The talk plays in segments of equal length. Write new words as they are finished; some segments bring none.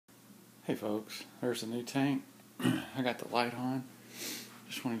Hey folks, there's a new tank. I got the light on.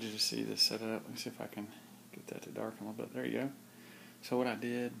 Just wanted you to see this setup. Let me see if I can get that to darken a little bit. There you go. So what I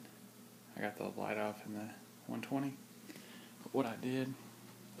did, I got the light off in the 120. But what I did,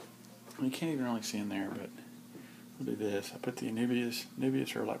 you can't even really see in there, but I'll do this. I put the Nubias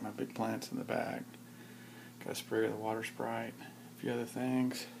are like my big plants in the bag. Got a spray of the water Sprite, a few other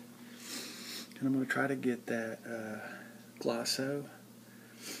things. And I'm going to try to get that Glosso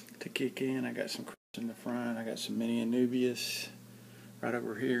to kick in. I got some in the front. I got some mini Nubias right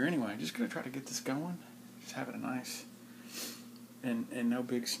over here. Anyway, just going to try to get this going. Just having a nice, and no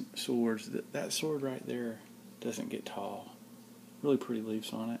big swords. That sword right there doesn't get tall. Really pretty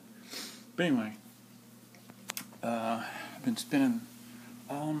leaves on it. But anyway, I've been spending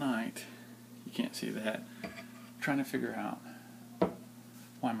all night, you can't see that, trying to figure out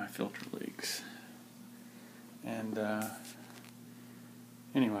why my filter leaks. And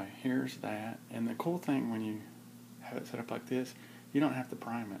anyway, here's that. And the cool thing when you have it set up like this, you don't have to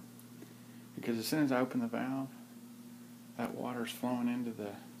prime it. Because as soon as I open the valve, that water's flowing into the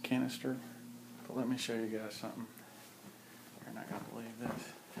canister. But let me show you guys something. You're not going to believe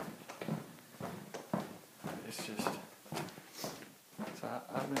this. It's just, so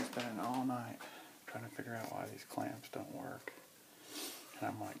I've been spending all night trying to figure out why these clamps don't work. And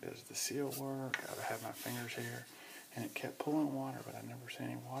I'm like, does the seal work? I have my fingers here. And it kept pulling water, but I never see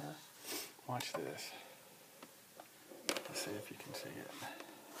any water. Watch this. Let's see if you can see it.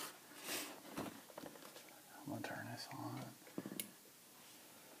 I'm going to turn this on.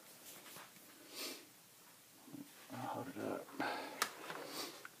 I'll hold it up.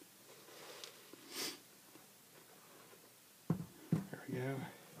 There we go.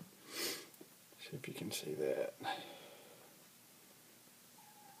 See if you can see that.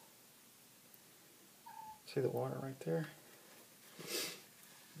 See the water right there?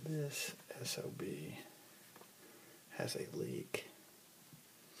 This SOB has a leak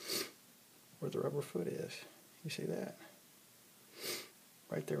where the rubber foot is. You see that?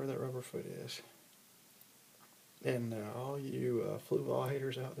 Right there where that rubber foot is. And all you Fluval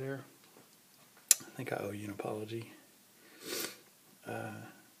haters out there, I think I owe you an apology. I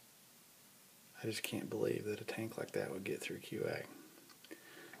just can't believe that a tank like that would get through QA.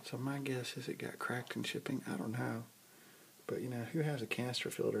 So my guess is it got cracked in shipping. I don't know. But, you know, who has a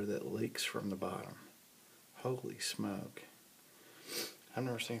canister filter that leaks from the bottom? Holy smoke. I've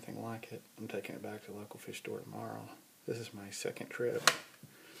never seen anything like it. I'm taking it back to the local fish store tomorrow. This is my second trip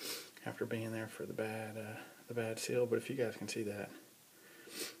after being there for the bad seal. But if you guys can see that,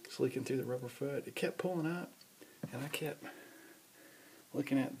 it's leaking through the rubber foot. It kept pulling up, and I kept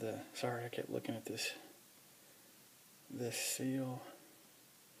looking at this seal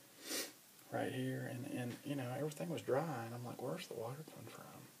right here, and you know, everything was dry, and I'm like, where's the water coming from?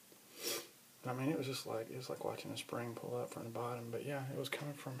 And I mean, it was like watching a spring pull up from the bottom. But yeah, it was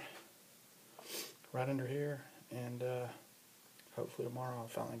coming from right under here, and hopefully tomorrow I'll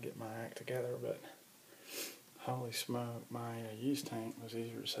finally get my act together. But holy smoke, my used tank was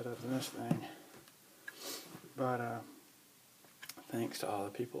easier to set up than this thing. But thanks to all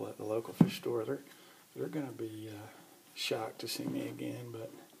the people at the local fish store, they're gonna be shocked to see me again,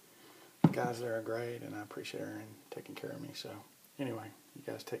 but the guys there are great, and I appreciate her and taking care of me. So anyway, you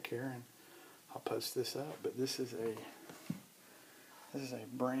guys take care, and I'll post this up. But this is a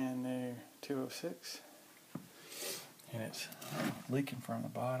brand new 206, and it's leaking from the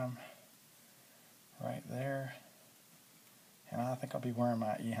bottom right there. And I think I'll be wearing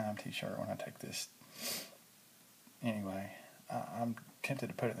my Eheim t-shirt when I take this. Anyway, I'm tempted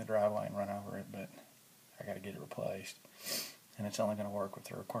to put it in the driveway and run over it, but I got to get it replaced. And it's only going to work with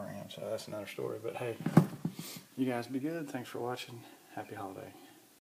the aquarium, so that's another story. But hey, you guys be good. Thanks for watching. Happy holiday.